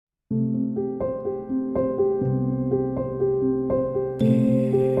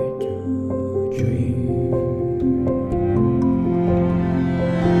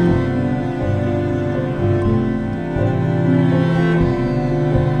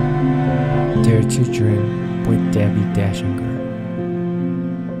Dare to Dream with Debbie Dashinger.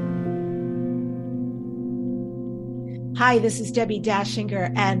 Hi, this is Debbie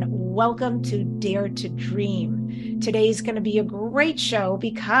Dashinger, and welcome to Dare to Dream. Today's going to be a great show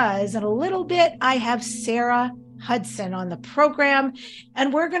because in a little bit, I have Sarah Hudson on the program,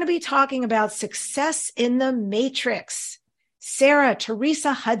 and we're going to be talking about success in the Matrix. Sarah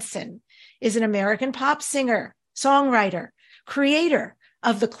Teresa Hudson is an American pop singer, songwriter, creator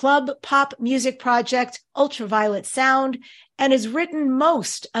of the club pop music project Ultraviolet Sound, and has written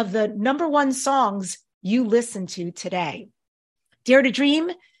most of the number one songs you listen to today. Dare to Dream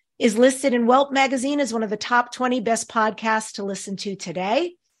is listed in Welp magazine as one of the top 20 best podcasts to listen to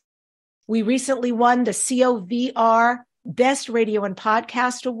today. We recently won the COVR Best Radio and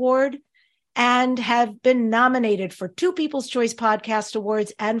Podcast Award and have been nominated for 2 People's Choice Podcast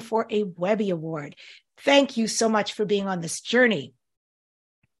Awards and for a Webby Award. Thank you so much for being on this journey.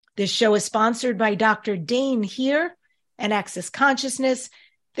 This show is sponsored by Dr. Dane here and Access Consciousness.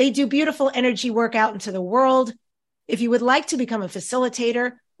 They do beautiful energy work out into the world. If you would like to become a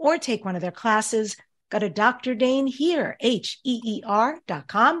facilitator or take one of their classes, go to Dr. Dane here,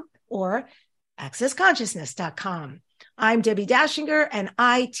 HEER.com or accessconsciousness.com. I'm Debbie Dashinger, and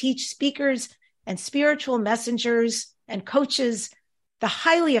I teach speakers and spiritual messengers and coaches the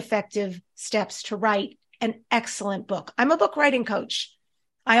highly effective steps to write an excellent book. I'm a book writing coach.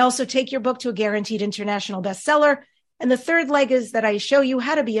 I also take your book to a guaranteed international bestseller. And the third leg is that I show you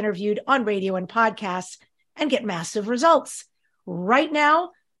how to be interviewed on radio and podcasts and get massive results. Right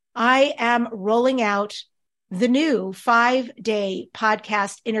now, I am rolling out the new 5-day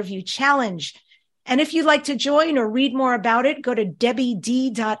podcast interview challenge. And if you'd like to join or read more about it, go to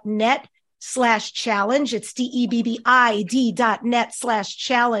debbied.net/challenge. It's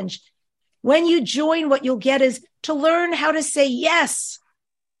DEBBID.net/challenge. When you join, what you'll get is to learn how to say yes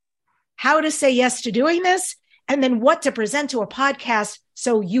to doing this, and then what to present to a podcast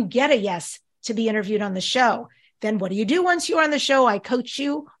so you get a yes to be interviewed on the show. Then what do you do once you're on the show? I coach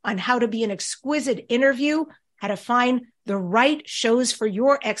you on how to be an exquisite interview, how to find the right shows for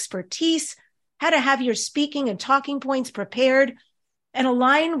your expertise, how to have your speaking and talking points prepared and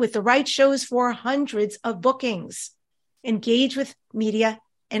align with the right shows for hundreds of bookings. Engage with media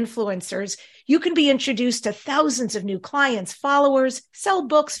influencers. You can be introduced to thousands of new clients, followers, sell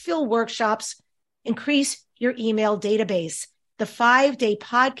books, fill workshops, increase your email database. The 5-day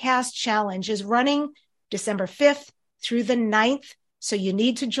podcast challenge is running December 5th through the 9th. So you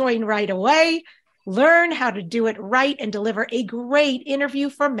need to join right away, learn how to do it right, and deliver a great interview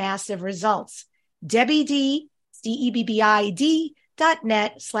for massive results. DebbieD,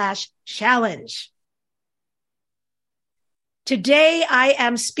 DEBBID.net/challenge. Today, I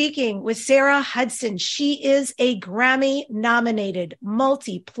am speaking with Sarah Hudson. She is a Grammy-nominated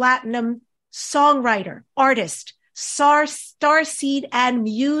multi-platinum songwriter, artist, starseed, and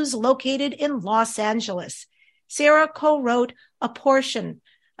muse located in Los Angeles. Sarah co-wrote a portion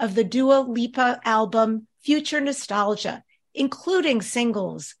of the Dua Lipa album, Future Nostalgia, including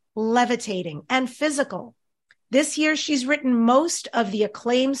singles Levitating and Physical. This year, she's written most of the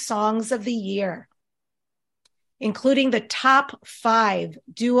acclaimed songs of the year, including the top 5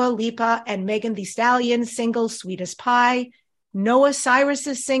 Dua Lipa and Megan Thee Stallion single, Sweet as Pie, Noah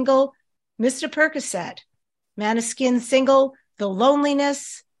Cyrus's single, Mr. Percocet, Maneskin single, The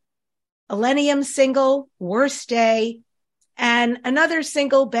Loneliness, Millennium single, Worst Day, and another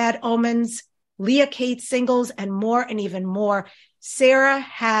single, Bad Omens, Leah Kate singles, and more and even more. Sarah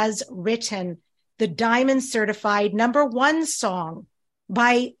has written the Diamond Certified #1 song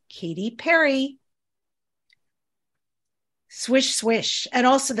by Katy Perry, Swish Swish, and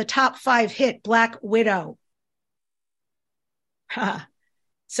also the top 5 hit, Black Widow.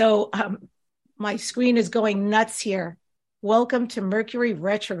 So my screen is going nuts here. Welcome to Mercury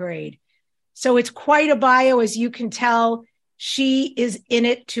retrograde. So it's quite a bio, as you can tell. She is in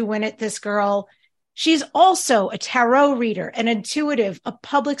it to win it, this girl. She's also a tarot reader, an intuitive, a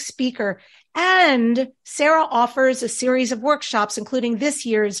public speaker, and Sarah offers a series of workshops, including this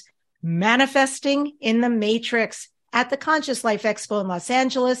year's Manifesting in the Matrix at the Conscious Life Expo in Los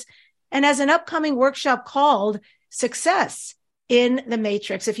Angeles, and has an upcoming workshop called Success in the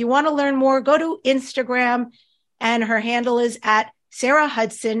Matrix. If you want to learn more, go to Instagram, and her handle is at Sarah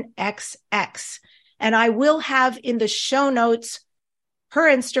Hudson XX. And I will have in the show notes her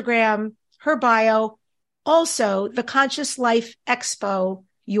Instagram, her bio, also the Conscious Life Expo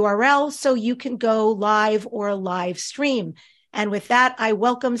URL, so you can go live or live stream. And with that, I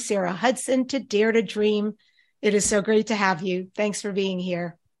welcome Sarah Hudson to Dare to Dream. It is so great to have you. Thanks for being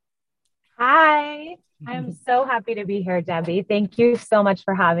here. Hi, I'm so happy to be here, Debbie. Thank you so much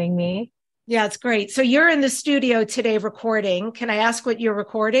for having me. Yeah, it's great. So you're in the studio today recording. Can I ask what you're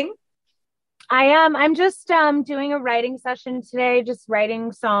recording? I am. I'm just doing a writing session today, just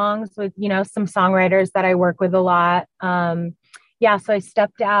writing songs with, some songwriters that I work with a lot. Yeah, so I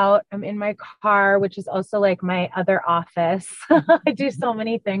stepped out. I'm in my car, which is also like my other office. I do so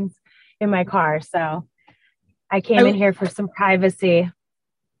many things in my car. So I came I, in here for some privacy.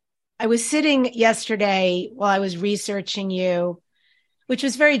 I was sitting yesterday while I was researching you, which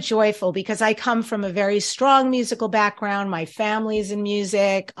was very joyful because I come from a very strong musical background. My family's in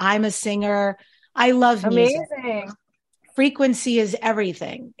music. I'm a singer. I love music. Amazing. Frequency is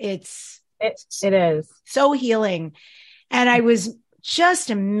everything. It's It is. so healing. And I was just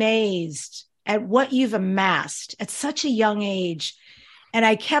amazed at what you've amassed at such a young age. And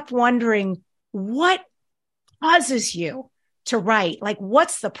I kept wondering, what causes you to write? Like,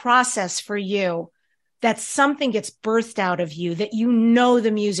 what's the process for you that something gets birthed out of you, that you know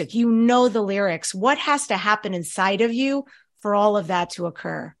the music, you know the lyrics? What has to happen inside of you for all of that to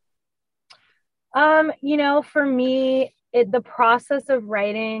occur? For me, the process of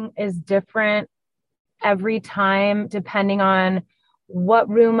writing is different every time, depending on what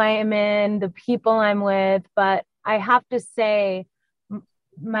room I am in, the people I'm with. But I have to say,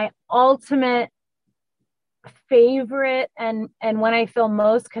 my ultimate favorite and when I feel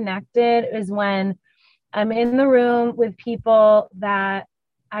most connected is when I'm in the room with people that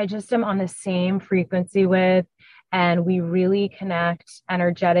I just am on the same frequency with, and we really connect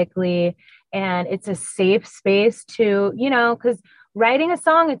energetically. And it's a safe space to, because writing a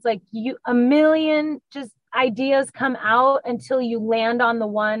song, it's like a million just ideas come out until you land on the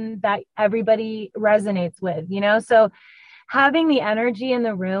one that everybody resonates with. So having the energy in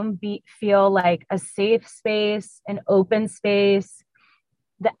the room feel like a safe space, an open space,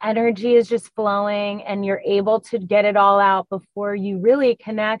 the energy is just flowing and you're able to get it all out before you really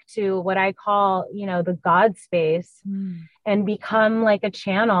connect to what I call, the God space and become like a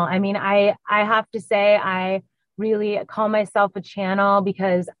channel. I mean, I have to say, I really call myself a channel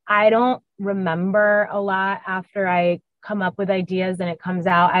because I don't remember a lot after I come up with ideas and it comes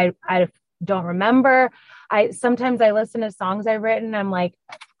out. I don't remember. Sometimes I listen to songs I've written. I'm like,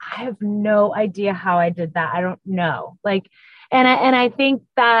 I have no idea how I did that. I don't know. Like, and I think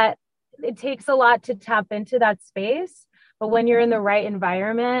that it takes a lot to tap into that space, but when you're in the right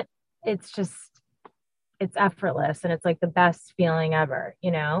environment, it's effortless and it's like the best feeling ever.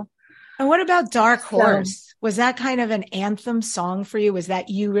 And what about Dark So, Horse? Was that kind of an anthem song for you? Was that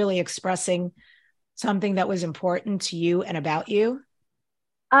you really expressing something that was important to you and about you?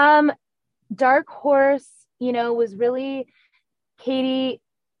 um, Dark Horse, was really Katy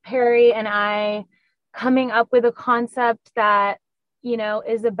Perry and I coming up with a concept that,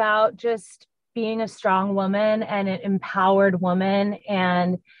 is about just being a strong woman and an empowered woman.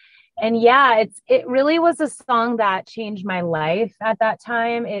 And yeah, it really was a song that changed my life at that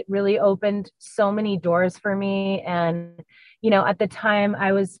time. It really opened so many doors for me. And, at the time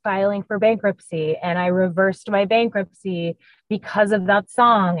I was filing for bankruptcy and I reversed my bankruptcy because of that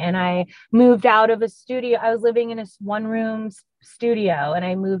song. And I moved out of a studio. I was living in a one room studio and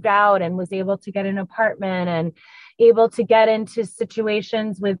I moved out and was able to get an apartment and able to get into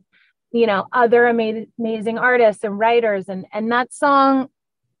situations with, other amazing artists and writers. And that song,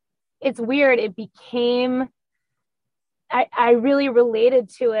 it's weird. It became, I really related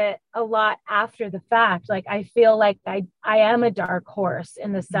to it a lot after the fact. Like, I feel like I am a dark horse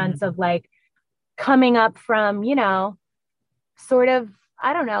in the sense of like coming up from, sort of,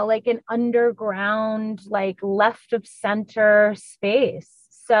 I don't know, like an underground, like left of center space.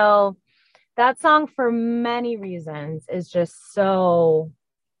 So that song, for many reasons, is just so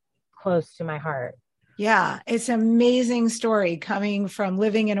close to my heart. Yeah, it's an amazing story coming from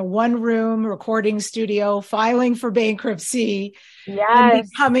living in a one room recording studio, filing for bankruptcy, and Yes.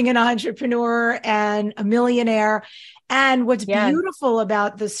 becoming an entrepreneur and a millionaire. And what's Yes. beautiful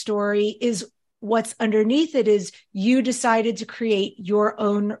about the story is what's underneath it is you decided to create your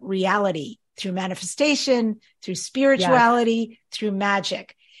own reality through manifestation, through Yes. spirituality, through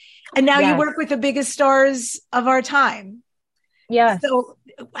magic. And now you Yes. work with the biggest stars of our time. Yes. So,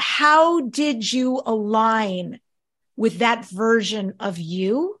 how did you align with that version of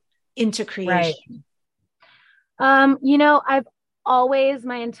you into Right. creation? I've always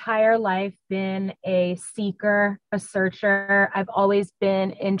my entire life been a seeker, a searcher. I've always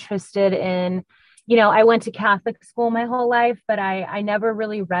been interested in, I went to Catholic school my whole life, but I never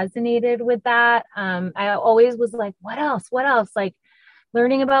really resonated with that. I always was like, what else? What else? Like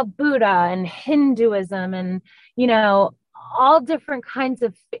learning about Buddha and Hinduism and, all different kinds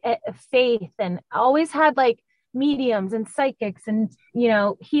of faith. And I always had like mediums and psychics and,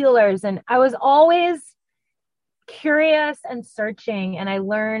 healers. And I was always curious and searching. And I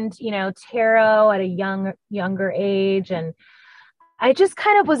learned, tarot at a younger age. And I just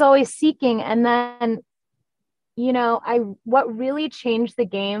kind of was always seeking. And then, what really changed the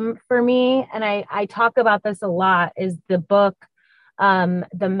game for me, and I talk about this a lot, is the book,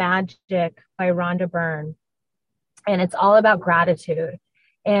 The Magic by Rhonda Byrne. And it's all about gratitude.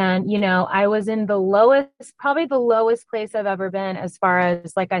 And, I was in probably the lowest place I've ever been, as far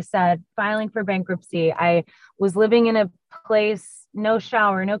as, like I said, filing for bankruptcy. I was living in a place, no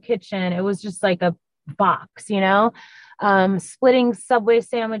shower, no kitchen. It was just like a box, splitting Subway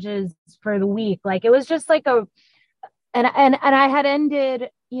sandwiches for the week. Like, it was just like and I had ended,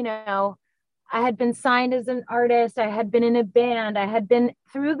 I had been signed as an artist. I had been in a band. I had been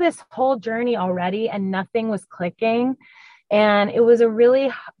through this whole journey already, and nothing was clicking. And it was a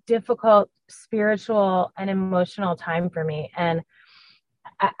really difficult spiritual and emotional time for me. And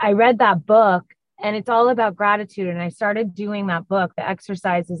I read that book, and it's all about gratitude. And I started doing that book, the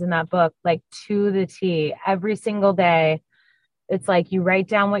exercises in that book, like to the T, every single day. It's like you write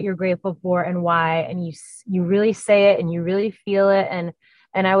down what you're grateful for and why, and you really say it and you really feel it. And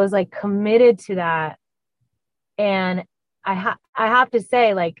I was like committed to that. And I have to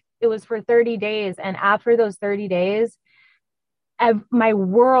say, like, it was for 30 days. And after those 30 days, my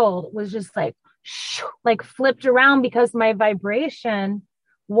world was just like flipped around, because my vibration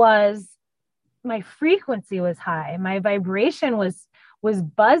my frequency was high. My vibration was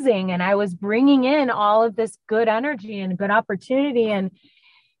buzzing, and I was bringing in all of this good energy and good opportunity. And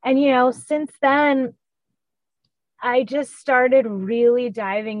since then, I just started really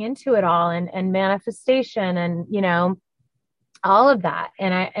diving into it all, and manifestation, and, all of that.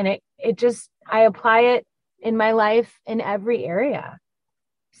 And I apply it in my life in every area.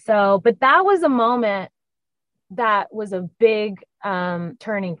 So, but that was a moment that was a big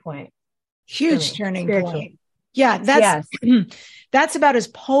turning point. Huge turning point. Yeah, that's about as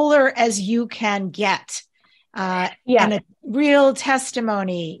polar as you can get. And a real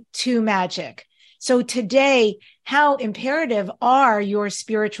testimony to magic. So today, how imperative are your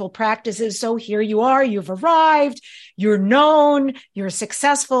spiritual practices? So here you are, you've arrived, you're known, you're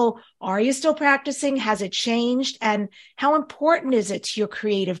successful. Are you still practicing? Has it changed? And how important is it to your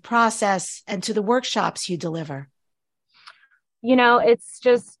creative process and to the workshops you deliver? It's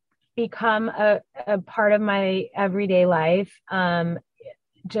just become a part of my everyday life. I'm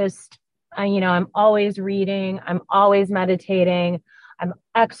always reading, I'm always meditating, I'm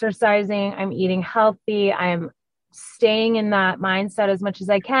exercising, I'm eating healthy, I'm staying in that mindset as much as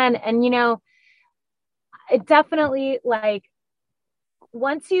I can. And, it definitely, like,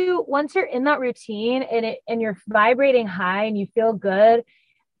 once you're in that routine and you're vibrating high and you feel good,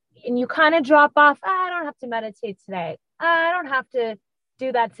 and you kind of drop off, I don't have to meditate today, I don't have to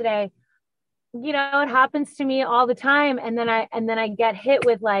do that today. It happens to me all the time. And then I get hit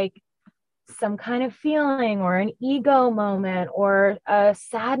with like some kind of feeling or an ego moment or a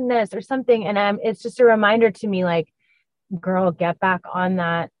sadness or something. And it's just a reminder to me, like, girl, get back on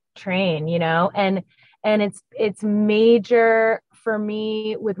that train, and it's major for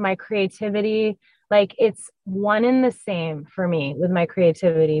me with my creativity. Like, it's one and the same for me with my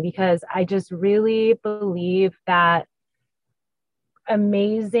creativity, because I just really believe that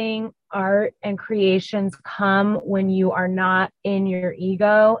amazing art and creations come when you are not in your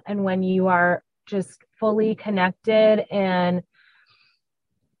ego and when you are just fully connected. And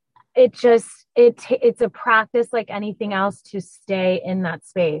it's a practice like anything else to stay in that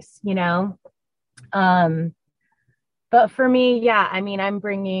space, but for me, I'm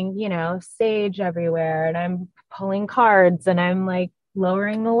bringing, sage everywhere, and I'm pulling cards, and I'm like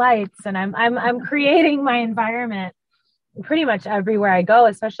lowering the lights, and I'm creating my environment pretty much everywhere I go,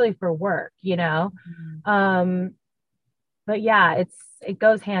 especially for work, Mm-hmm. But yeah, it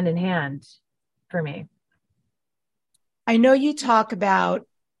goes hand in hand for me. I know you talk about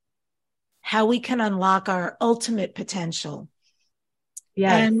how we can unlock our ultimate potential.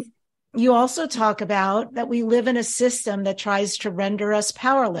 Yes. And you also talk about that we live in a system that tries to render us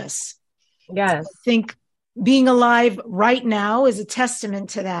powerless. Yes. I think being alive right now is a testament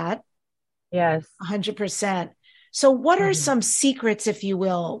to that. Yes. 100%. So what are some secrets, if you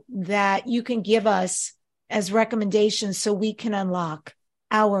will, that you can give us as recommendations so we can unlock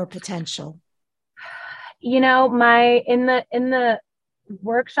our potential? In the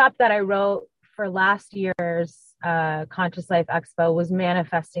workshop that I wrote for last year's Conscious Life Expo was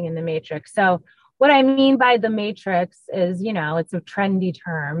manifesting in the matrix. So what I mean by the matrix is, it's a trendy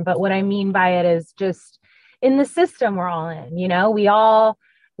term, but what I mean by it is just in the system we're all in,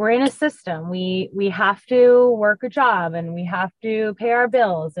 we're we're in a system. We have to work a job, and we have to pay our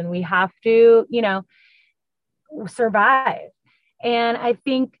bills, and we have to, survive. And I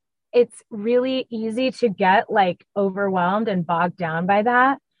think it's really easy to get like overwhelmed and bogged down by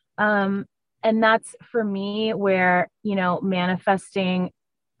that. And that's for me where, manifesting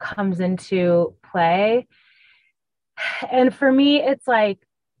comes into play. And for me, it's like,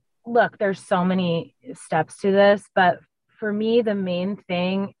 look, there's so many steps to this, but for me, the main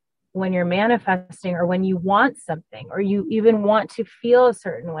thing when you're manifesting or when you want something or you even want to feel a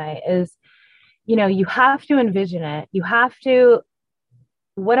certain way is, you have to envision it. You have to,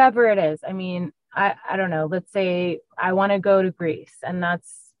 whatever it is. I mean, I don't know, let's say I want to go to Greece and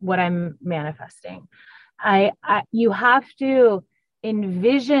that's what I'm manifesting. You have to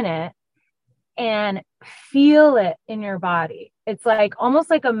envision it and feel it in your body. It's like almost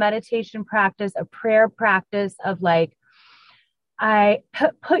like a meditation practice, a prayer practice of like,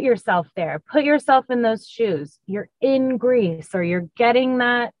 put yourself there, put yourself in those shoes. You're in Greece or you're getting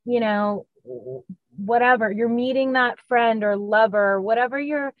that, whatever, you're meeting that friend or lover, or whatever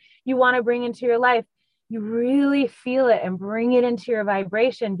you want to bring into your life. You really feel it and bring it into your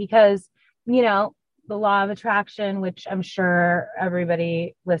vibration because, the law of attraction, which I'm sure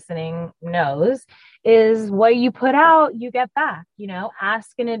everybody listening knows, is what you put out, you get back, ask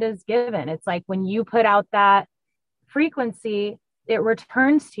and it is given. It's like when you put out that frequency, it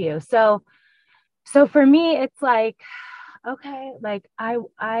returns to you. So for me, it's like, okay, like I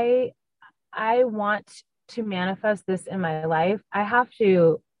want to manifest this in my life. I have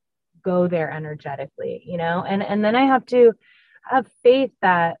to go there energetically, and then I have to have faith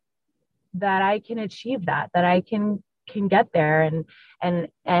that I can achieve that I can get there and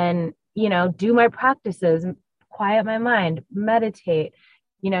do my practices, quiet my mind, meditate,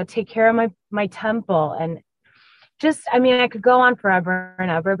 take care of my temple. And just, I could go on forever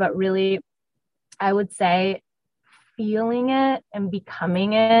and ever, but really I would say feeling it and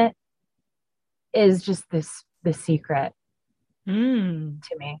becoming it is just the secret to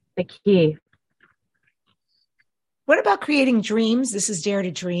me, the key. What about creating dreams? This is Dare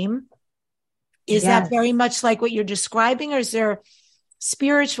to Dream. Is that very much like what you're describing, or is there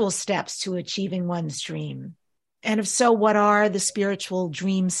spiritual steps to achieving one's dream? And if so, what are the spiritual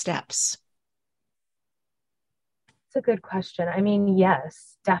dream steps? It's a good question.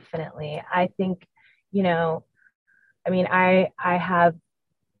 Yes, definitely. I think, I have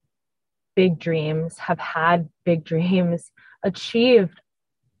big dreams, have had big dreams, achieved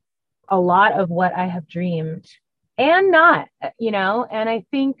a lot of what I have dreamed and not, and I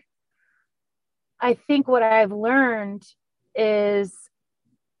think what I've learned is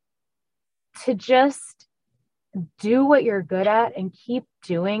to just do what you're good at and keep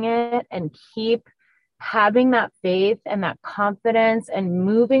doing it and keep having that faith and that confidence and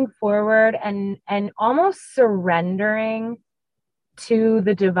moving forward and almost surrendering to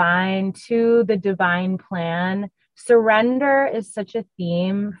the divine plan. Surrender is such a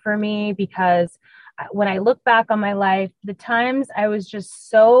theme for me because when I look back on my life, the times I was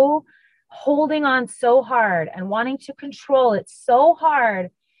just so holding on so hard and wanting to control it so hard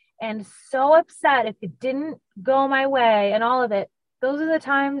and so upset if it didn't go my way and all of it, those are the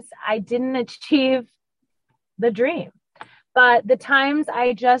times I didn't achieve the dream. But the times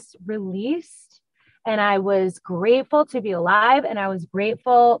I just released and I was grateful to be alive and I was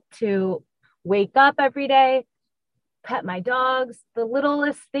grateful to wake up every day, pet my dogs, the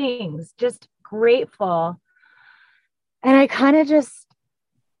littlest things, just grateful. And I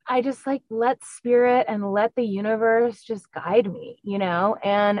just like let spirit and let the universe just guide me,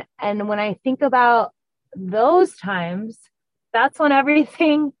 and when I think about those times, that's when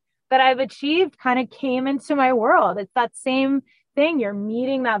everything that I've achieved kind of came into my world. It's that same thing. You're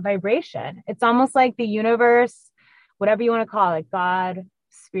meeting that vibration. It's almost like the universe, whatever you want to call it, God,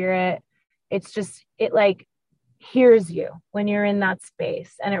 spirit. It's just, it like hears you when you're in that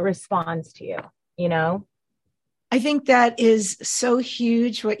space and it responds to you, I think that is so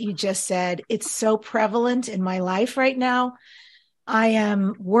huge, what you just said. It's so prevalent in my life right now. I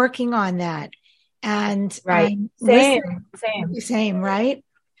am working on that. And right. Same, right?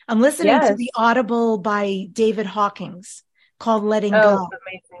 I'm listening to the Audible by David Hawkins called Letting Go.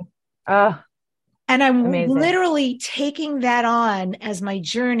 Amazing. And I'm literally taking that on as my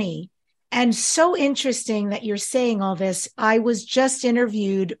journey. And so interesting that you're saying all this. I was just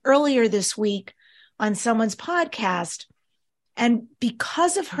interviewed earlier this week on someone's podcast. And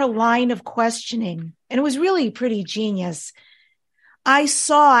because of her line of questioning, and it was really pretty genius, I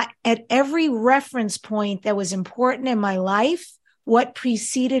saw at every reference point that was important in my life, what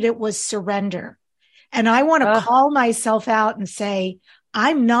preceded it was surrender. And I want to call myself out and say,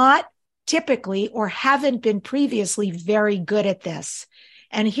 I'm not typically or haven't been previously very good at this.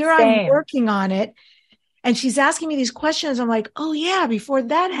 And here I'm working on it. And she's asking me these questions. I'm like, oh yeah, before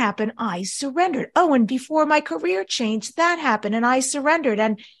that happened, I surrendered. Oh, and before my career changed, that happened and I surrendered.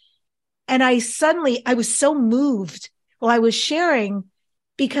 And I was so moved while I was sharing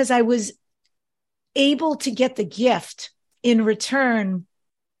because I was able to get the gift in return.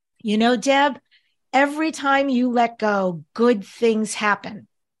 You know, Deb, every time you let go, good things happen.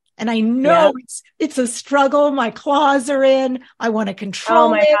 And I know it's a struggle. My claws are in. I want to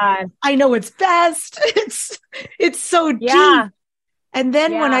control it. God. I know it's best. It's so deep. And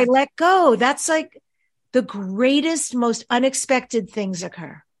then when I let go, that's like the greatest, most unexpected things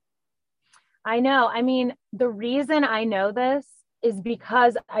occur. I know. I mean, the reason I know this is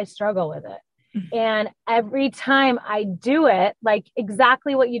because I struggle with it. Mm-hmm. And every time I do it, like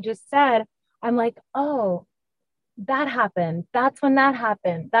exactly what you just said, I'm like, oh, that happened. That's when that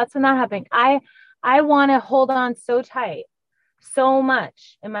happened. That's when that happened. I want to hold on so tight, so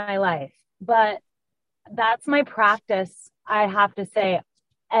much in my life, but that's my practice. I have to say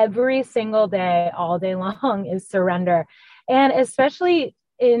every single day, all day long is surrender. And especially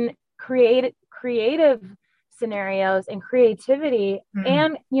in creative scenarios and creativity. Mm-hmm.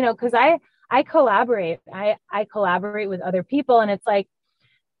 And, you know, cause I collaborate, I collaborate with other people and it's like,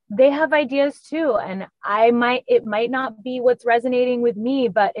 they have ideas too. And it might not be what's resonating with me,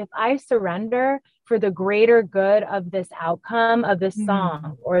 but if I surrender for the greater good of this outcome of this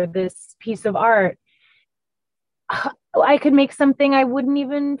song or this piece of art, I could make something I wouldn't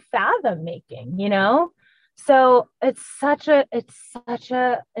even fathom making, you know? So it's such an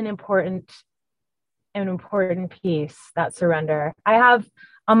important piece, that surrender. I have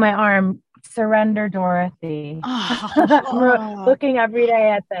on my arm, Surrender Dorothy. I'm looking every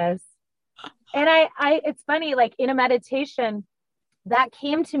day at this. And it's funny, like in a meditation, that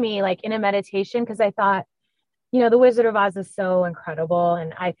came to me like in a meditation, because I thought, you know, The Wizard of Oz is so incredible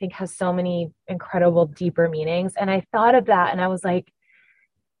and I think has so many incredible deeper meanings. And I thought of that and I was like,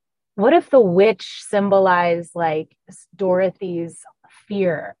 what if the witch symbolized like Dorothy's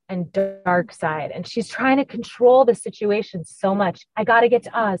fear and dark side, and she's trying to control the situation so much. I got to get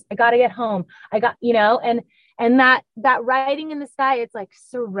to Oz. I got to get home. You know, and that writing in the sky, it's like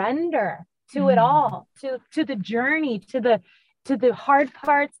surrender to it all, to the journey, to the hard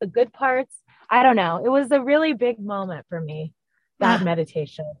parts, the good parts. I don't know. It was a really big moment for me, that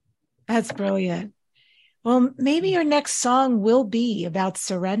meditation. That's brilliant. Well, maybe your next song will be about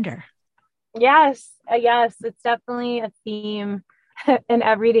surrender. Yes. Yes. It's definitely a theme, an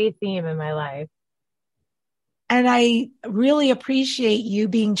everyday theme in my life. And I really appreciate you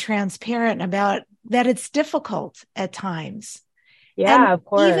being transparent about that. It's difficult at times. Yeah, and of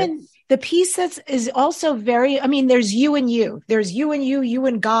course. Even the piece is also very, I mean, there's you and you. There's you and you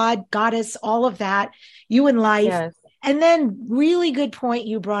and God, goddess, all of that, you and life. Yes. And then really good point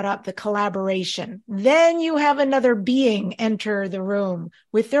you brought up, the collaboration. Then you have another being enter the room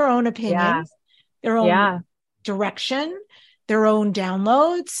with their own opinions, their own direction, their own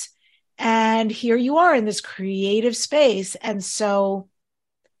downloads. And here you are in this creative space. And so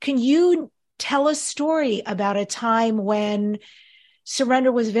can you tell a story about a time when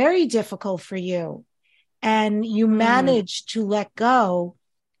surrender was very difficult for you and you managed to let go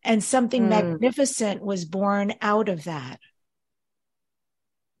and something magnificent was born out of that?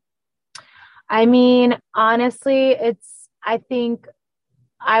 I mean, honestly, I think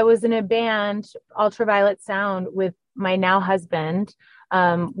I was in a band, Ultraviolet Sound, with my now husband.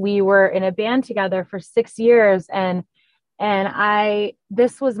 We were in a band together for 6 years and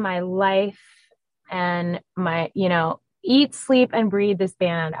this was my life and my, you know, eat, sleep, and breathe this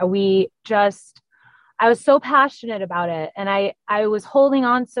band. I was so passionate about it and I was holding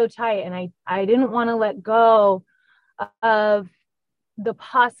on so tight and I didn't want to let go of the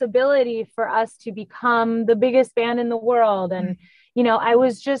possibility for us to become the biggest band in the world. And, you know, I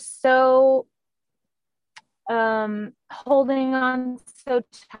was just so holding on so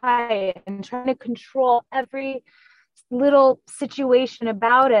tight and trying to control every little situation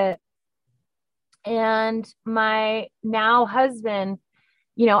about it. And my now husband,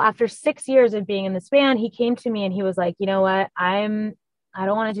 you know, after 6 years of being in this band, he came to me and he was like, you know what, I don't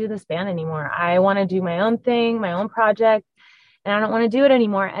want to do this band anymore. I want to do my own thing, my own project, and I don't want to do it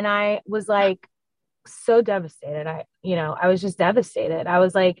anymore. And I was like, so devastated. I was just devastated. I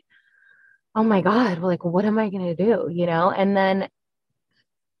was like, oh my God, well, like, what am I going to do? You know? And then,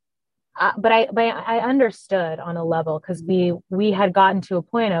 but I understood on a level, because we had gotten to a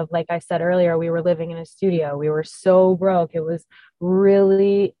point of, like I said earlier, we were living in a studio. We were so broke. It was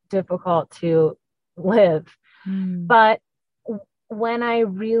really difficult to live. But when I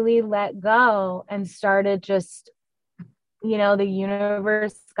really let go and started just, the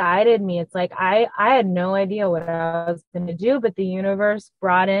universe guided me. It's like I had no idea what I was going to do, but the universe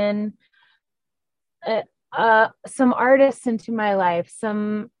brought in some artists into my life,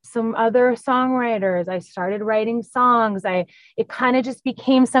 some other songwriters. I started writing songs. It kind of just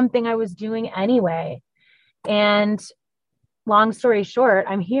became something I was doing anyway. And long story short,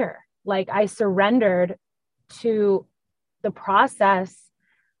 I'm here. Like, I surrendered to the process.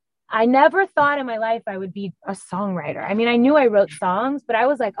 I never thought in my life I would be a songwriter. I mean, I knew I wrote songs, but I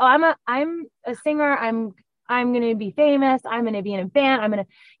was like, oh, I'm a singer. I'm going to be famous. I'm going to be in a band. I'm going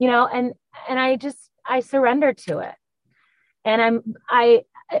to, and I surrendered to it. And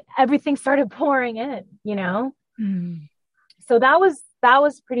everything started pouring in, Mm. So that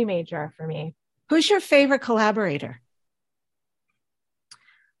was pretty major for me. Who's your favorite collaborator?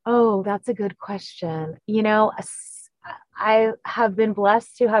 Oh, that's a good question. I have been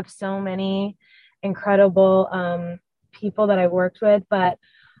blessed to have so many incredible people that I've worked with, but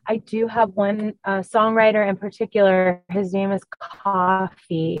I do have one songwriter in particular. His name is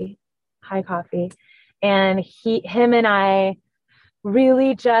Coffee. Hi, Coffee. And him and I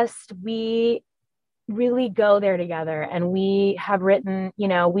really we really go there together. And we have written,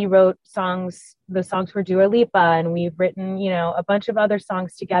 we wrote the songs for Dua Lipa, and we've written, a bunch of other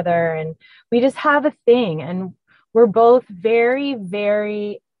songs together, and we just have a thing. And we're both very,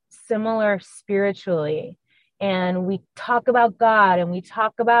 very similar spiritually. And we talk about God, and we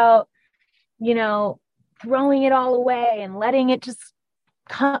talk about, throwing it all away and letting it just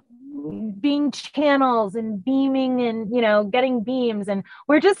being channels and beaming and, getting beams. And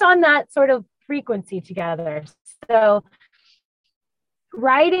we're just on that sort of frequency together. So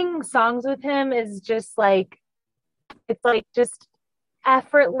writing songs with him is just like, it's like just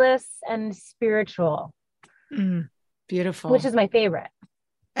effortless and spiritual. Beautiful. Which is my favorite.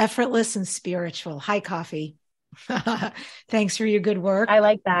 Effortless and spiritual. Hi, Coffee. Thanks for your good work. I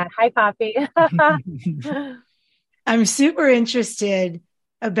like that. Hi, Coffee. I'm super interested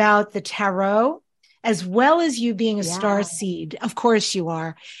about the tarot, as well as you being a star seed. Of course you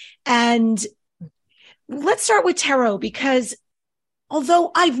are. And let's start with tarot, because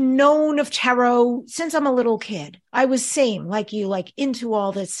although I've known of tarot since I'm a little kid, I was same like you, like into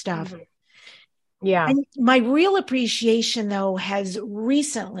all this stuff. Mm-hmm. Yeah. And my real appreciation, though, has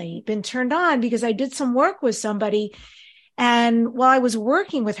recently been turned on because I did some work with somebody. And while I was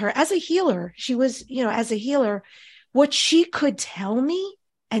working with her as a healer, she was, as a healer, what she could tell me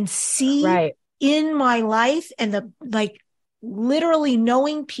and see in my life, and literally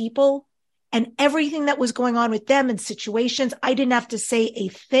knowing people and everything that was going on with them in situations, I didn't have to say a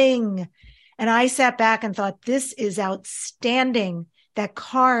thing. And I sat back and thought, this is outstanding that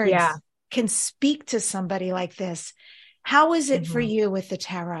cards can speak to somebody like this. How is it for you with the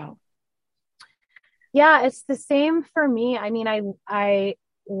tarot? Yeah, it's the same for me. I mean, I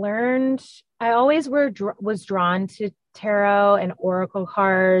learned, I always was drawn to tarot and oracle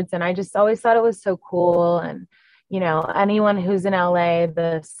cards, and I just always thought it was so cool. And anyone who's in LA,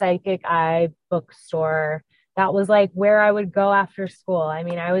 the Psychic Eye bookstore, that was like where I would go after school. I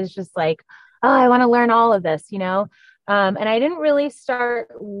mean, I was just like, oh, I want to learn all of this, and I didn't really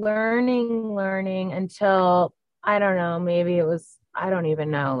start learning until, I don't know, maybe it was, I don't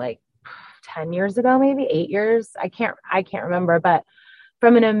even know, like 10 years ago, maybe 8 years. I can't remember, but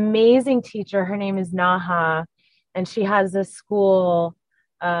from an amazing teacher. Her name is Naha, and she has this school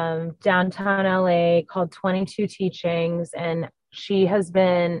downtown LA called 22 Teachings. And she has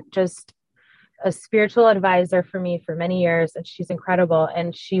been just a spiritual advisor for me for many years, and she's incredible.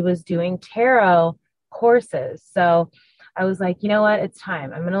 And she was doing tarot courses. So I was like, you know what? It's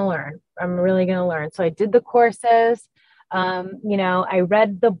time. I'm going to learn. I'm really going to learn. So I did the courses. I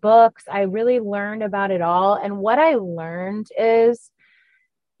read the books. I really learned about it all. And what I learned is,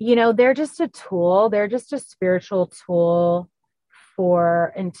 they're just a tool. They're just a spiritual tool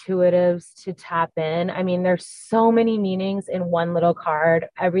for intuitives to tap in. I mean, there's so many meanings in one little card,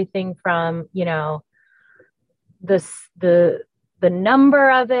 everything from, the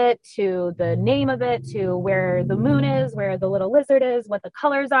number of it to the name of it, to where the moon is, where the little lizard is, what the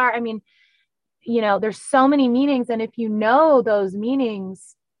colors are. I mean, there's so many meanings. And if you know those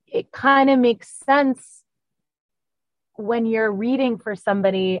meanings, it kind of makes sense when you're reading for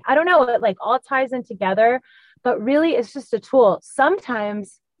somebody. I don't know, it like all ties in together, but really it's just a tool.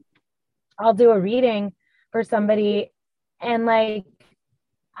 Sometimes I'll do a reading for somebody and like,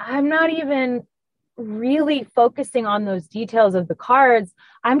 I'm not even really focusing on those details of the cards.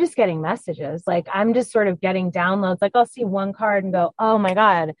 I'm just getting messages. Like, I'm just sort of getting downloads. Like, I'll see one card and go, oh my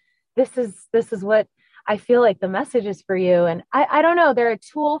God, this is what I feel like the message is for you. And I don't know, they're a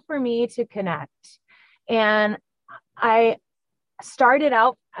tool for me to connect. And I started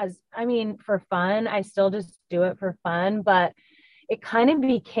out for fun. I still just do it for fun, but it kind of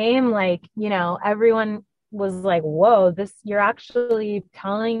became like, everyone was like, whoa, you're actually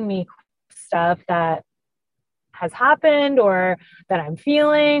telling me stuff that has happened or that I'm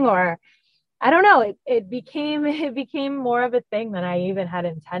feeling, or I don't know. It became more of a thing than I even had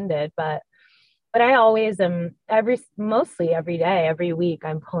intended, but I always am mostly every day, every week,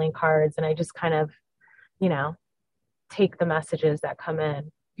 I'm pulling cards, and I just kind of, take the messages that come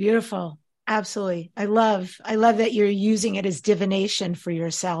in. Beautiful. Absolutely. I love that you're using it as divination for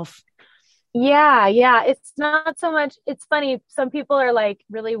yourself. Yeah. It's not so much. It's funny. Some people are like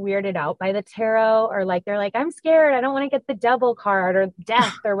really weirded out by the tarot, or like, they're like, I'm scared. I don't want to get the devil card or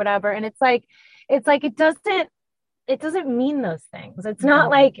death or whatever. And it's like, it doesn't mean those things. It's not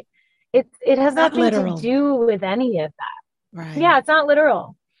like it has nothing literal to do with any of that. Right. Yeah. It's not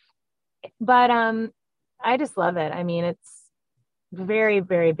literal, but, I just love it. I mean, it's a very,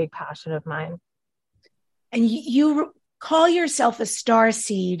 very big passion of mine. And you call yourself a star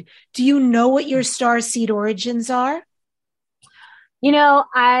seed. Do you know what your star seed origins are?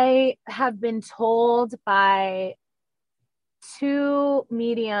 I have been told by two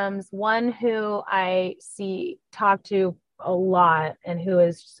mediums, one who I talk to a lot, and who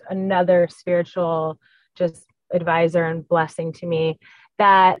is another spiritual just advisor and blessing to me,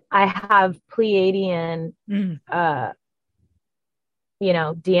 that I have Pleiadian,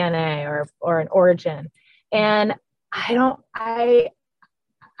 DNA or an origin. And I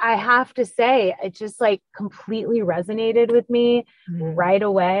have to say, it just like completely resonated with me right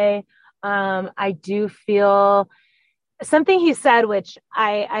away. I do feel something he said, which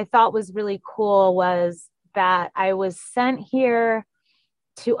I thought was really cool, was that I was sent here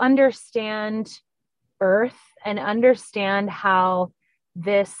to understand Earth and understand how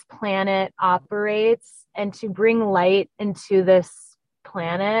this planet operates, and to bring light into this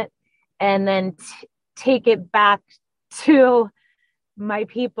planet, and then take it back to my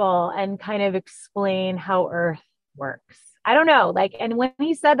people and kind of explain how Earth works. I don't know. Like, and when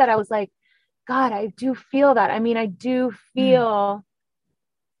he said that, I was like, God, I do feel that. I mean, I do feel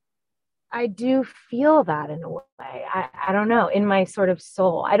that in a way. I don't know, in my sort of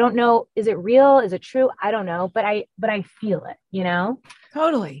soul. I don't know. Is it real? Is it true? I don't know, but I feel it,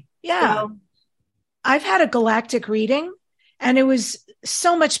 Totally. Yeah. So, I've had a galactic reading, and it was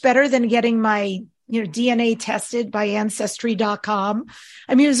so much better than getting my, DNA tested by ancestry.com.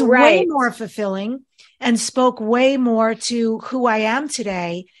 I mean, it was way more fulfilling and spoke way more to who I am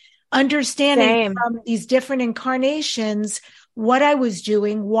today, understanding from these different incarnations what I was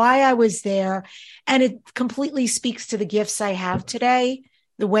doing, why I was there. And it completely speaks to the gifts I have today,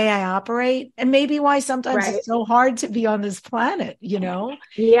 the way I operate, and maybe why sometimes it's so hard to be on this planet,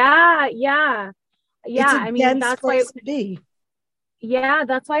 Yeah. I mean, that's why to be. Yeah.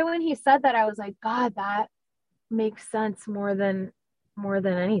 That's why when he said that, I was like, God, that makes sense more than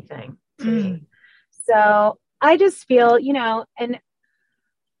anything to me. So I just feel, and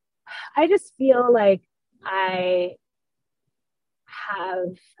I just feel like I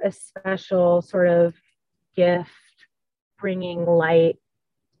have a special sort of gift bringing light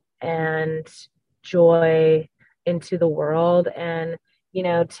and joy into the world. And,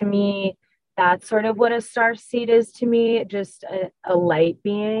 to me, that's sort of what a star seed is to me, just a light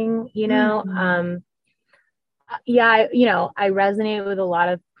being, I resonate with a lot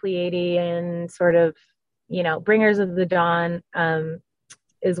of Pleiadian sort of, Bringers of the Dawn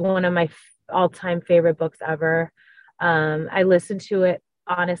is one of my all-time favorite books ever. I listen to it,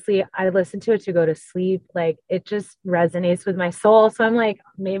 honestly, to go to sleep. Like, it just resonates with my soul. So I'm like,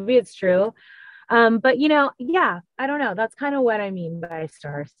 maybe it's true. But I don't know. That's kind of what I mean by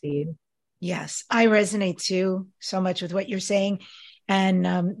star seed. Yes, I resonate too so much with what you're saying.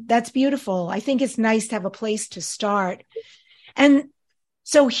 And that's beautiful. I think it's nice to have a place to start. And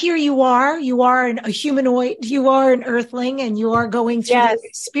so here you are a humanoid, you are an earthling, and you are going through this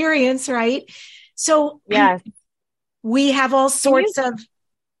experience, right? So we have all sorts of...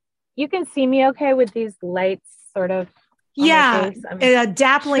 You can see me okay with these lights sort of on my face? A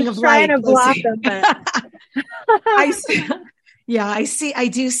dappling of light. Trying to block them, but... I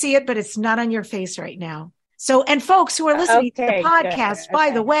do see it, but it's not on your face right now. So, and folks who are listening to the podcast,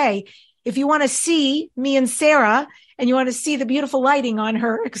 by the way, if you want to see me and Sarah, and you want to see the beautiful lighting on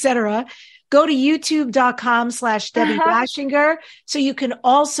her, etc., go to youtube.com/Debbie Dashinger. So you can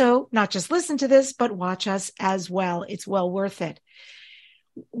also not just listen to this, but watch us as well. It's well worth it.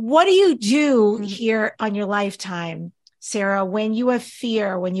 What do you do here on your lifetime, Sarah, when you have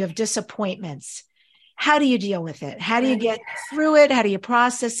fear, when you have disappointments? how do you deal with it? How do you get through it? How do you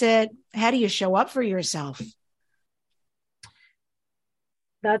process it? How do you show up for yourself?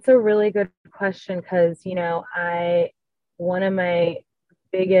 That's a really good question because, one of my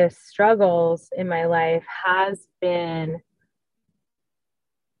biggest struggles in my life has been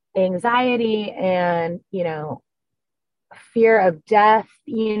anxiety and, fear of death.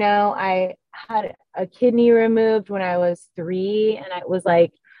 I had a kidney removed when I was 3, and it was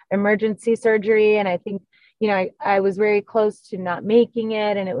like emergency surgery. And I think, I was very close to not making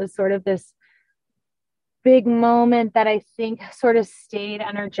it. And it was sort of this big moment that I think sort of stayed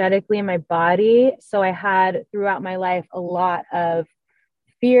energetically in my body. So I had throughout my life a lot of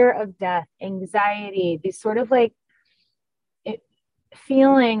fear of death, anxiety, these sort of like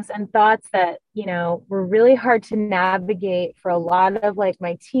feelings and thoughts that, were really hard to navigate for a lot of like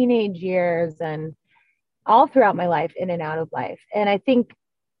my teenage years and all throughout my life, in and out of life. And I think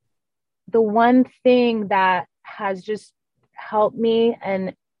the one thing that has just helped me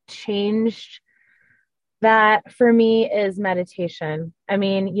and changed that for me is meditation. I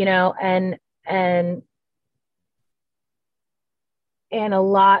mean, and a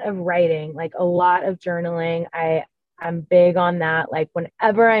lot of writing, like a lot of journaling. I'm big on that. Like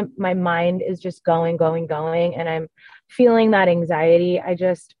whenever my mind is just going, and I'm feeling that anxiety, I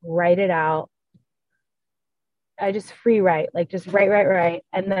just write it out. I just free write, like just write.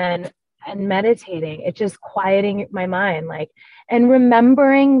 And meditating, it's just quieting my mind, like, and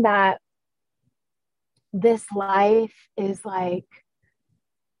remembering that this life is like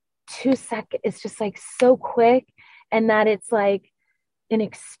 2 seconds. It's just like so quick, and that it's like an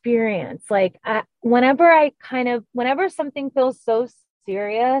experience. Like whenever something feels so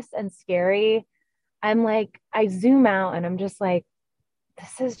serious and scary, I'm like, I zoom out and I'm just like,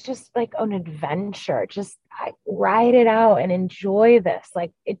 this is just like an adventure. Just I ride it out and enjoy this.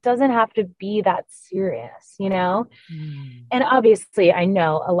 Like it doesn't have to be that serious, And obviously I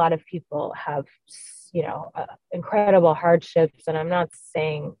know a lot of people have, incredible hardships, and I'm not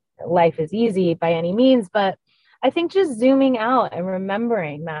saying life is easy by any means, but I think just zooming out and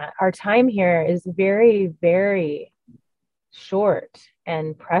remembering that our time here is very, very short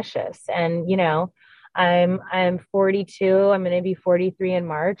and precious. And, I'm 42. I'm going to be 43 in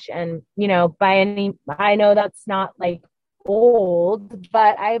March. And, I know that's not like old,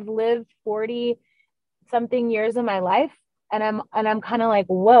 but I've lived 40 something years of my life. And I'm kind of like,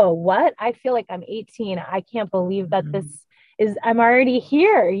 whoa, what? I feel like I'm 18. I can't believe that I'm already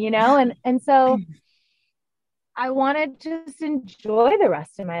here, And so I want to just enjoy the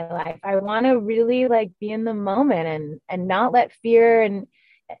rest of my life. I want to really like be in the moment and not let fear and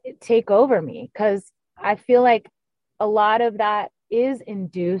take over me, because I feel like a lot of that is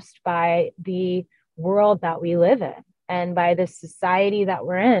induced by the world that we live in and by the society that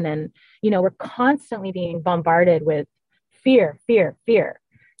we're in. And, we're constantly being bombarded with fear.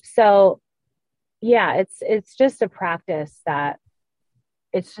 So yeah, it's just a practice. And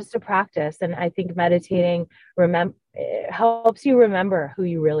I think meditating it helps you remember who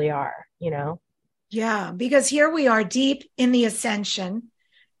you really are, Yeah, because here we are deep in the ascension.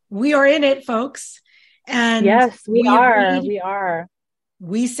 We are in it, folks. And yes, we are.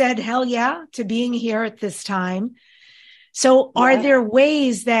 We said hell yeah to being here at this time. So are there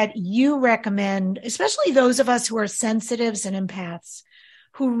ways that you recommend, especially those of us who are sensitives and empaths,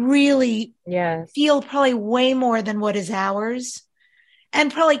 who really feel probably way more than what is ours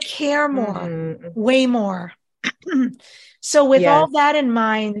and probably care more, way more. So with all that in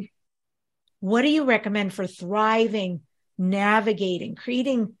mind, what do you recommend for thriving, navigating,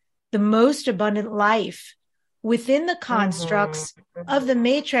 creating the most abundant life within the constructs of the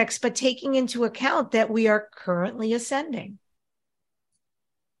matrix, but taking into account that we are currently ascending?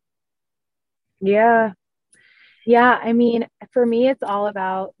 Yeah. I mean, for me, it's all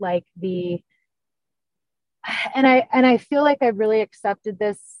about like and I feel like I've really accepted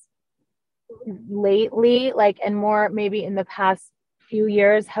this lately, like, and more maybe in the past few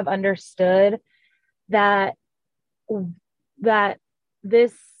years have understood that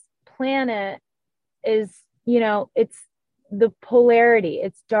this planet is, it's the polarity,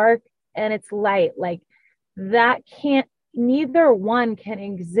 it's dark and it's light, like that neither one can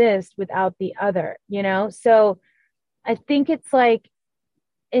exist without the other, So I think it's like,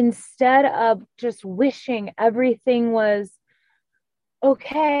 instead of just wishing everything was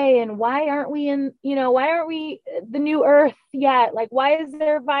okay, and why aren't we the new earth yet? Like, why is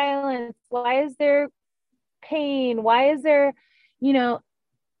there violence? Why is there pain? Why is there,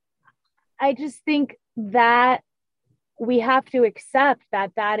 I just think that we have to accept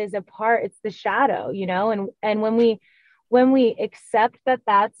that is a part, it's the shadow, and when we accept that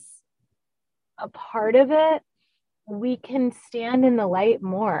that's a part of it, we can stand in the light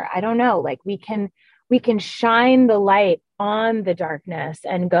more. I don't know, like we can shine the light on the darkness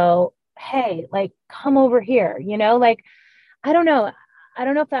and go, hey, like come over here, like I don't know. I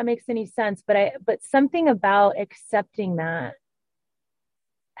don't know if that makes any sense, but something about accepting that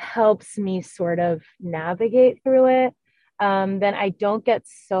helps me sort of navigate through it. Then I don't get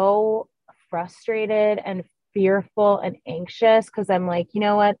so frustrated and fearful and anxious because I'm like, you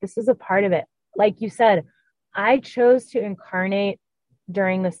know what? This is a part of it. Like you said, I chose to incarnate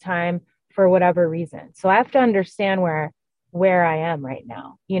during this time for whatever reason. So I have to understand where I am right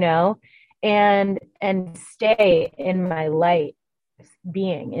now, and stay in my light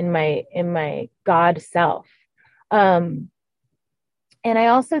being, in my God self. And I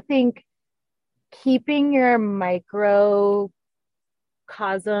also think keeping your microcosm,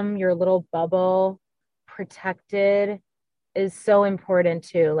 your little bubble protected is so important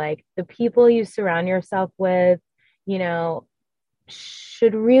too. Like the people you surround yourself with,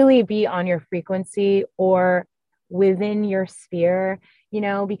 should really be on your frequency or within your sphere,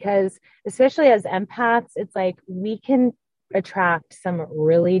 because especially as empaths, it's like we can attract some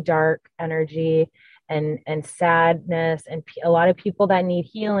really dark energy and sadness and a lot of people that need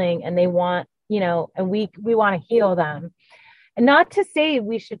healing, and they want, and we want to heal them. And not to say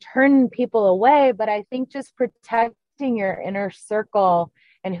we should turn people away, but I think just protecting your inner circle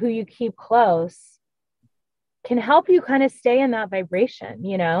and who you keep close can help you kind of stay in that vibration,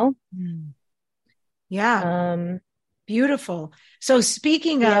 Yeah. Beautiful. So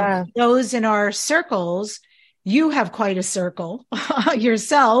speaking of those in our circles, you have quite a circle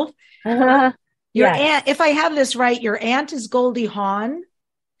yourself. Your aunt, if I have this right, your aunt is Goldie Hawn.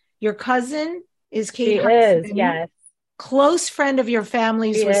 Your cousin is Kate Hudson. Is, yes. Close friend of your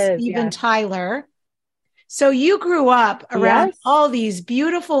family's was Steven Tyler. So you grew up around all these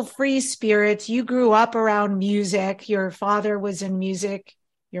beautiful free spirits. You grew up around music. Your father was in music,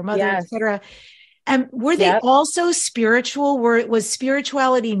 your mother, etc. And were they also spiritual? Was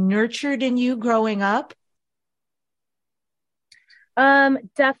spirituality nurtured in you growing up?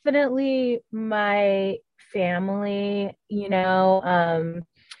 Definitely my family,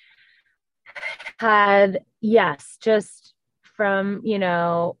 had, just from,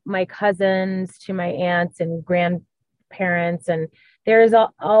 my cousins to my aunts and grandparents. And there's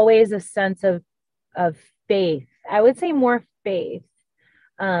always a sense of faith. I would say more faith.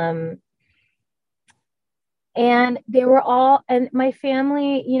 And they were all, and my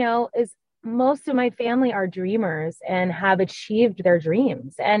family, most of my family are dreamers and have achieved their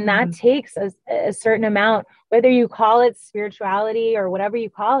dreams. And that takes a certain amount, whether you call it spirituality or whatever you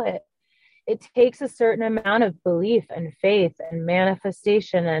call it, it takes a certain amount of belief and faith and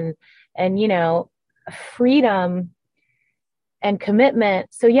manifestation and freedom and commitment.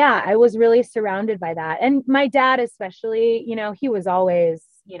 So I was really surrounded by that. And my dad, especially, he was always,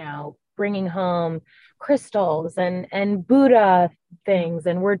 bringing home crystals and Buddha things.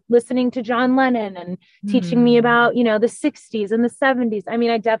 And we're listening to John Lennon and teaching me about, the 60s and the 70s. I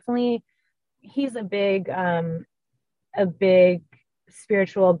mean, he's a big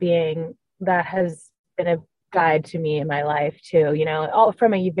spiritual being that has been a guide to me in my life too, all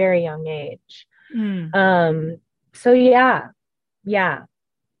from a very young age. So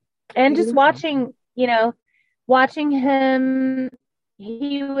and just watching him,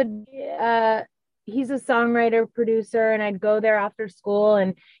 he's a songwriter, producer, and I'd go there after school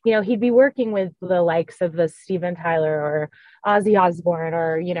and, he'd be working with the likes of the Steven Tyler or Ozzy Osbourne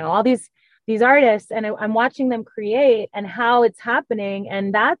or, all these artists, and I'm watching them create and how it's happening.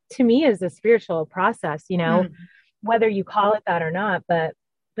 And that to me is a spiritual process, whether you call it that or not, but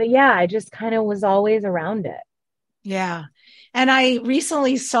I just kind of was always around it. Yeah. And I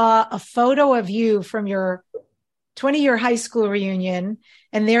recently saw a photo of you from your 20-year high school reunion.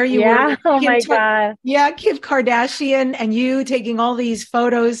 And there you were. Oh my God. Yeah. Kim Kardashian and you taking all these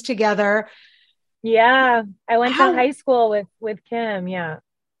photos together. Yeah. I went to high school with Kim. Yeah.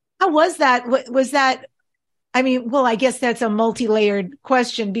 How was that? Was that, I mean, well, I guess that's a multi-layered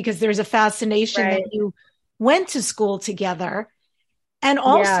question because there's a fascination that you went to school together and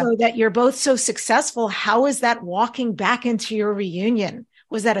also that you're both so successful. How is that walking back into your reunion?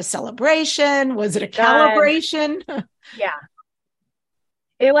 Was that a celebration? Was it a calibration? Yeah.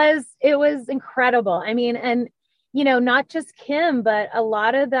 It was incredible. I mean, and not just Kim, but a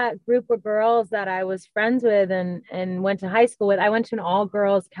lot of that group of girls that I was friends with and went to high school with. I went to an all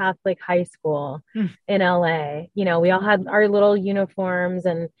girls Catholic high school in LA. We all had our little uniforms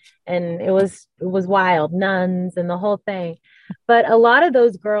and it was wild, nuns and the whole thing. But a lot of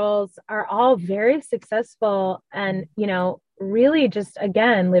those girls are all very successful and, really just,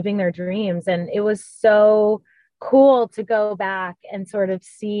 again, living their dreams. And it was so cool to go back and sort of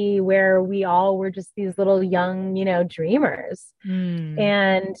see where we all were just these little young, dreamers.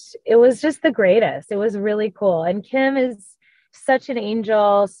 And it was just the greatest. It was really cool. And Kim is such an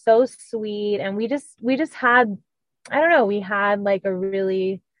angel, so sweet. And we just had, I don't know, we had like a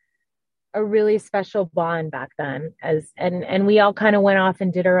really special bond back then, and we all kind of went off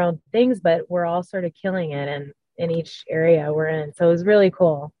and did our own things, but we're all sort of killing it in each area we're in. So it was really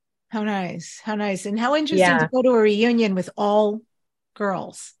cool. How nice. And how interesting to go to a reunion with all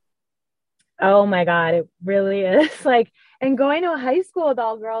girls. Oh my God, it really is. And going to a high school with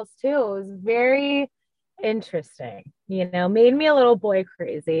all girls too, it was very interesting, made me a little boy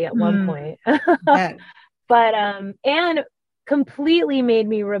crazy at one point. But, and completely made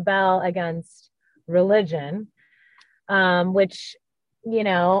me rebel against religion, which,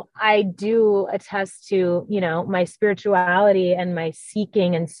 I do attest to, my spirituality and my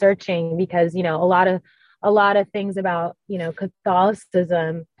seeking and searching, because, a lot of things about,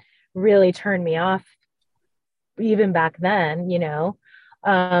 Catholicism really turned me off even back then,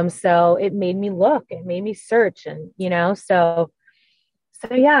 so it made me look, it made me search, and, so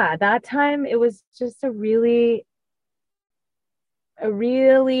yeah, that time it was just a really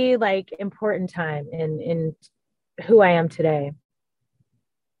like important time in who I am today.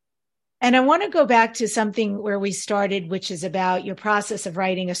 And I want to go back to something where we started, which is about your process of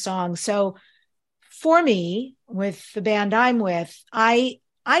writing a song. So for me, with the band I'm with, I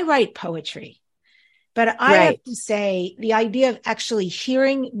write poetry, but I have to say the idea of actually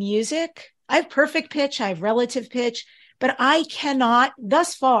hearing music, I have perfect pitch, I have relative pitch, but I cannot,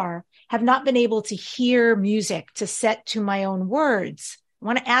 thus far, have not been able to hear music to set to my own words. I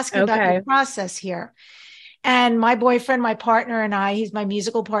want to ask you about your process here. And my boyfriend, my partner, and I, he's my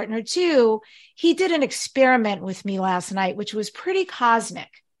musical partner too, he did an experiment with me last night, which was pretty cosmic.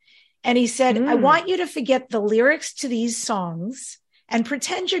 And he said, I want you to forget the lyrics to these songs and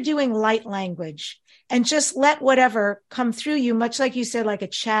pretend you're doing light language and just let whatever come through you, much like you said, like a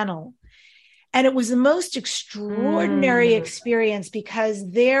channel. And it was the most extraordinary experience,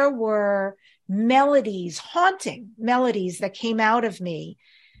 because there were melodies, haunting melodies that came out of me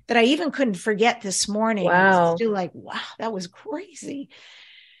that I even couldn't forget this morning. Wow. I was still like, wow, that was crazy.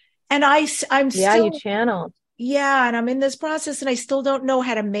 And I'm still, you channeled. Yeah. And I'm in this process and I still don't know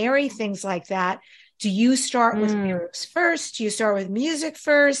how to marry things like that. Do you start with lyrics first? Do you start with music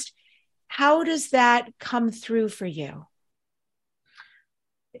first? How does that come through for you?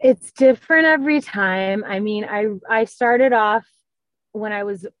 It's different every time. I mean, I started off when I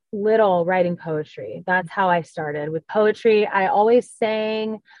was little writing poetry. That's how I started with poetry. I always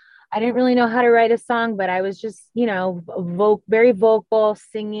sang. I didn't really know how to write a song, but I was just, very vocal,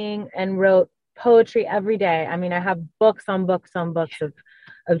 singing, and wrote poetry every day. I mean, I have books on books on books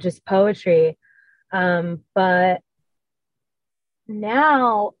of just poetry. But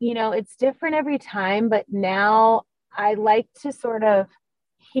now, it's different every time, but now I like to sort of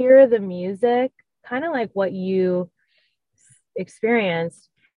hear the music, kind of like what you experienced,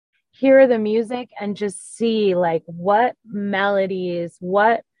 hear the music and just see like what melodies,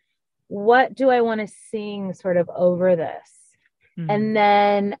 what do I want to sing sort of over this? And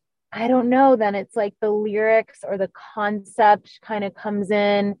then I don't know, then it's like the lyrics or the concept kind of comes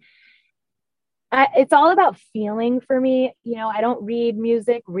in. It's all about feeling for me. I don't read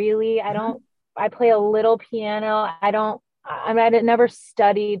music really. I play a little piano. I never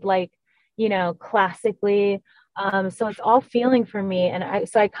studied classically. So it's all feeling for me. And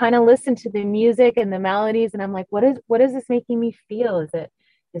I kind of listen to the music and the melodies and I'm like, what is this making me feel? Is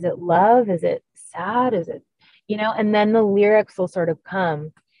it love? Is it sad? Is it, and then the lyrics will sort of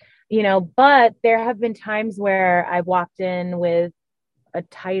come, but there have been times where I've walked in with a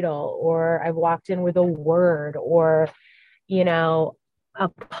title, or I've walked in with a word, or, a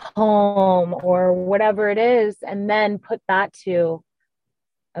poem or whatever it is, and then put that to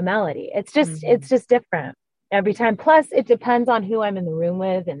a melody. It's just different every time. Plus it depends on who I'm in the room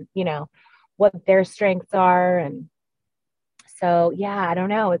with and, what their strengths are. And so, yeah, I don't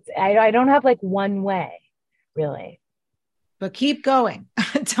know. I don't have like one way really, but keep going.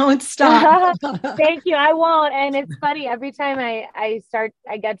 Don't stop. Thank you. I won't. And it's funny. Every time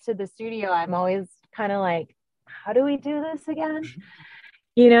I get to the studio, I'm always kind of like, how do we do this again?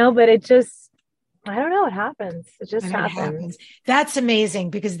 But it just, I don't know. It happens. It just happens. That's amazing,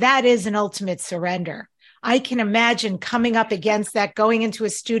 because that is an ultimate surrender. I can imagine coming up against that, going into a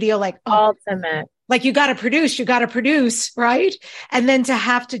studio like, ultimate. Like you got to produce, right? And then to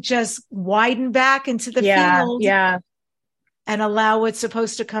have to just widen back into the field. Yeah. and allow what's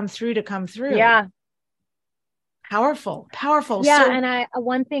supposed to come through to come through. Yeah. Powerful. Yeah. So, And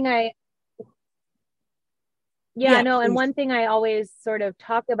one thing I always sort of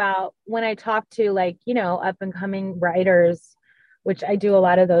talk about when I talk to, like, up and coming writers, which I do a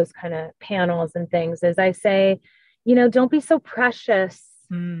lot of those kind of panels and things, is I say, don't be so precious.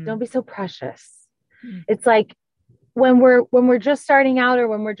 Don't be so precious. It's like, when we're just starting out, or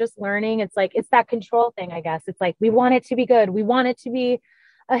when we're just learning, it's like, it's that control thing, I guess. It's like, we want it to be good. We want it to be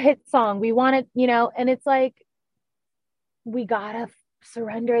a hit song. We want it, and it's like, we gotta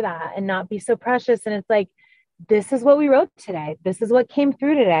surrender that and not be so precious. And it's like, this is what we wrote today. This is what came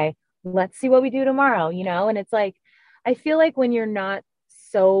through today. Let's see what we do tomorrow, And it's like, I feel like when you're not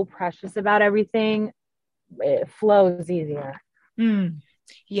so precious about everything, it flows easier.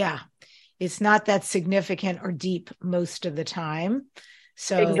 Yeah. It's not that significant or deep most of the time.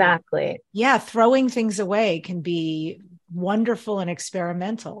 So exactly. Yeah. Throwing things away can be wonderful and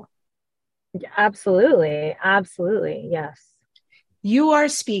experimental. Absolutely. Absolutely. Yes. You are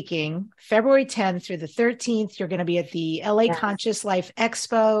speaking February 10th through the 13th. You're going to be at the LA Conscious Life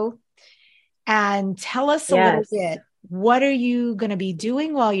Expo. And tell us a little bit, what are you going to be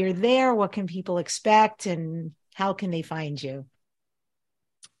doing while you're there? What can people expect, and how can they find you?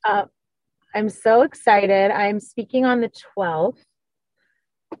 I'm so excited. I'm speaking on the 12th.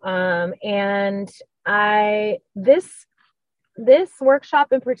 And this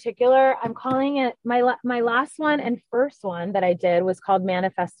workshop in particular, I'm calling it my last one and first one that I did was called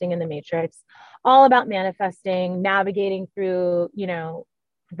Manifesting in the Matrix, all about manifesting, navigating through,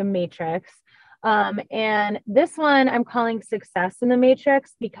 the matrix. And this one I'm calling Success in the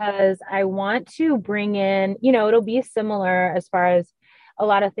Matrix, because I want to bring in, it'll be similar as far as a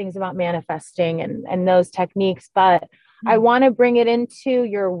lot of things about manifesting and those techniques, but I want to bring it into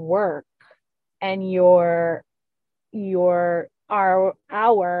your work and our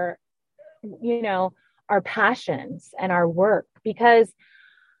passions and our work, because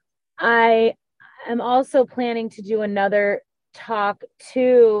I am also planning to do another talk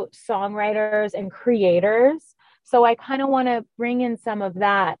to songwriters and creators. So I kind of want to bring in some of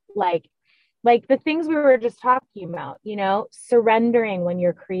that, like the things we were just talking about, surrendering when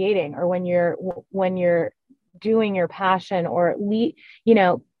you're creating, or when you're doing your passion, or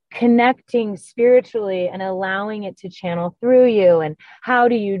connecting spiritually and allowing it to channel through you. And how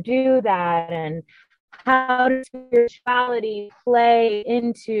do you do that? And how does spirituality play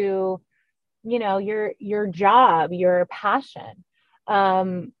into, your job, your passion?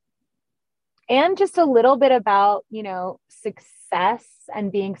 And just a little bit about, success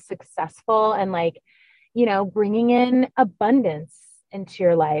and being successful, and bringing in abundance into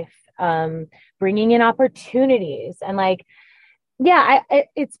your life, bringing in opportunities, and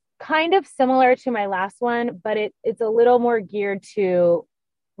it's kind of similar to my last one, but it's a little more geared to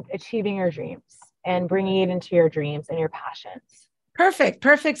achieving your dreams and bringing it into your dreams and your passions. Perfect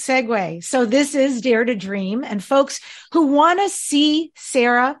segue. So this is Dare to Dream, and folks who want to see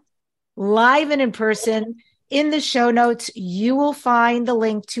Sarah live and in person, in the show notes, you will find the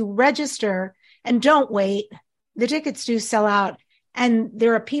link to register. And don't wait. The tickets do sell out. And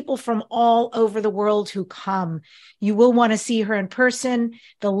there are people from all over the world who come. You will want to see her in person.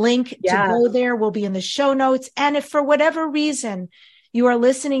 The link to go there will be in the show notes. And if for whatever reason you are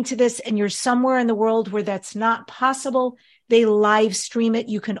listening to this and you're somewhere in the world where that's not possible, they live stream it.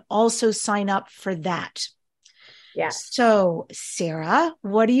 You can also sign up for that. Yeah. So, Sarah,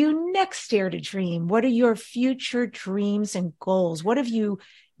 what do you next dare to dream? What are your future dreams and goals? What have you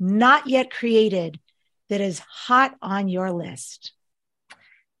not yet created that is hot on your list?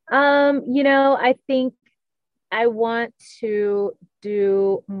 I think I want to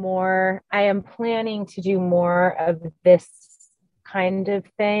do more. I am planning to do more of this kind of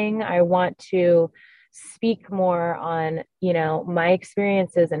thing. I want to speak more on, my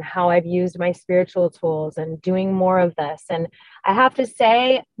experiences and how I've used my spiritual tools, and doing more of this. And I have to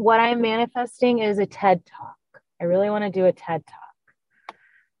say, what I'm manifesting is a TED Talk. I really want to do a TED Talk.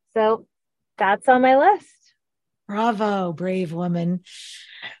 So that's on my list. Bravo, brave woman.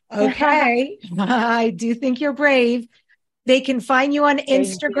 Okay. I do think you're brave. They can find you on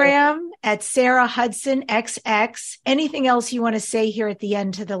Instagram at Sarah Hudson XX. Anything else you want to say here at the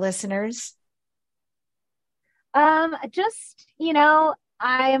end to the listeners? Just,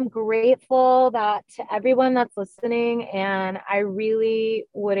 I am grateful to everyone that's listening, and I really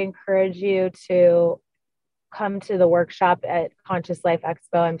would encourage you to come to the workshop at Conscious Life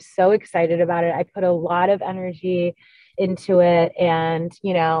Expo. I'm so excited about it. I put a lot of energy into it, and,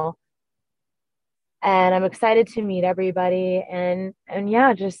 And I'm excited to meet everybody and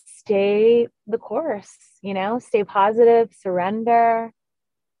yeah, just stay the course, stay positive, surrender.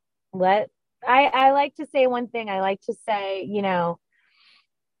 I like to say one thing. I like to say,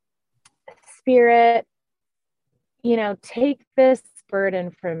 spirit, take this burden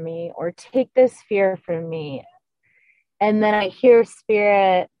from me or take this fear from me. And then I hear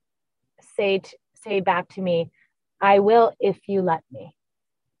spirit say back to me, I will if you let me.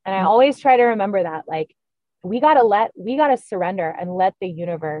 And I always try to remember that, like, we got to surrender and let the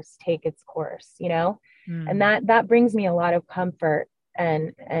universe take its course, and that brings me a lot of comfort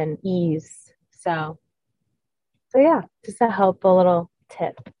and ease. So yeah, just a helpful little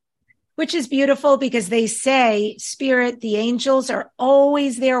tip. Which is beautiful because they say, Spirit, the angels are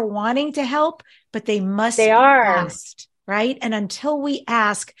always there wanting to help, but they be asked, right? And until we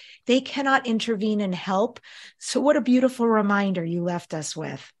ask, they cannot intervene and help. So what a beautiful reminder you left us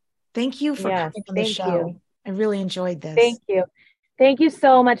with. Thank you for coming on the show. I really enjoyed this. Thank you. Thank you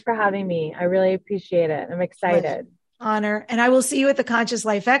so much for having me. I really appreciate it. I'm excited. Pleasure. Honor. And I will see you at the Conscious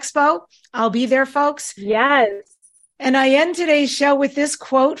Life Expo. I'll be there, folks. Yes. And I end today's show with this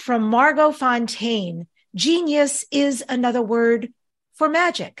quote from Margot Fontaine. Genius is another word for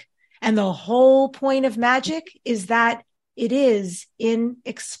magic. And the whole point of magic is that it is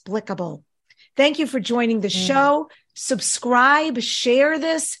inexplicable. Thank you for joining the show. Subscribe, share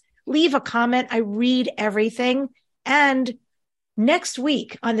this, leave a comment. I read everything. And next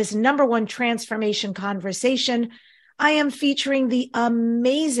week on this #1 transformation conversation, I am featuring the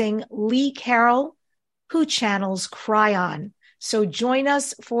amazing Lee Carroll, who channels Cryon. So join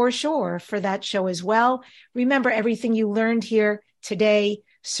us for sure for that show as well. Remember everything you learned here today.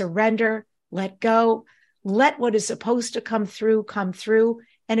 Surrender, let go, let what is supposed to come through.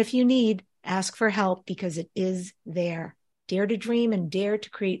 And if you need, ask for help because it is there. Dare to dream and dare to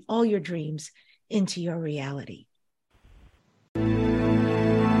create all your dreams into your reality.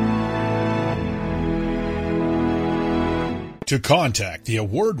 To contact the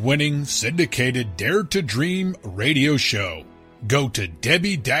award-winning syndicated Dare to Dream radio show, go to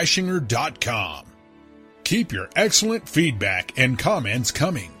DebbieDashinger.com. Keep your excellent feedback and comments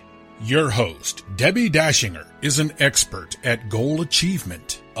coming. Your host, Debbie Dashinger, is an expert at goal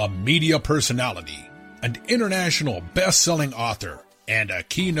achievement, a media personality, an international best-selling author, and a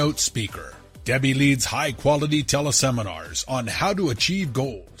keynote speaker. Debbie leads high-quality teleseminars on how to achieve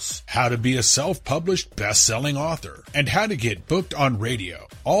goals, how to be a self-published best-selling author, and how to get booked on radio.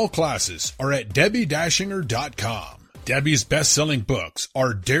 All classes are at DebbieDashinger.com. Debbie's best-selling books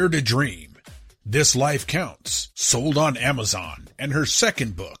are Dare to Dream, This Life Counts, sold on Amazon, and her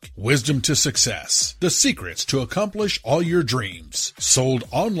second book, Wisdom to Success, The Secrets to Accomplish All Your Dreams, sold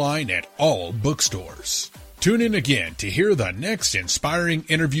online at all bookstores. Tune in again to hear the next inspiring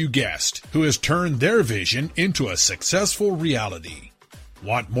interview guest who has turned their vision into a successful reality.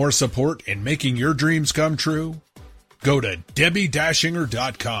 Want more support in making your dreams come true? Go to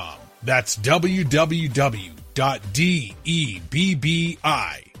DebbieDashinger.com. That's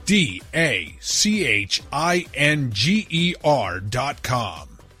www.DebbieDashinger.com.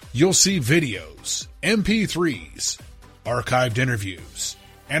 You'll see videos, MP3s, archived interviews,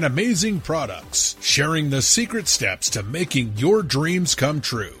 and amazing products sharing the secret steps to making your dreams come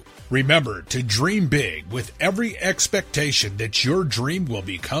true. Remember to dream big with every expectation that your dream will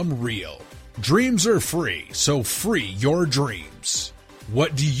become real. Dreams are free, so free your dreams.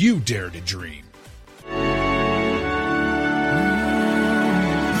 What do you dare to dream?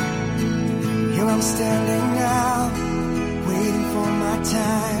 Here I'm standing now, waiting for my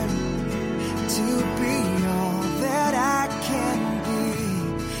time to be all that I can be.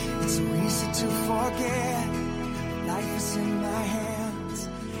 It's so easy to forget, life is in my hands.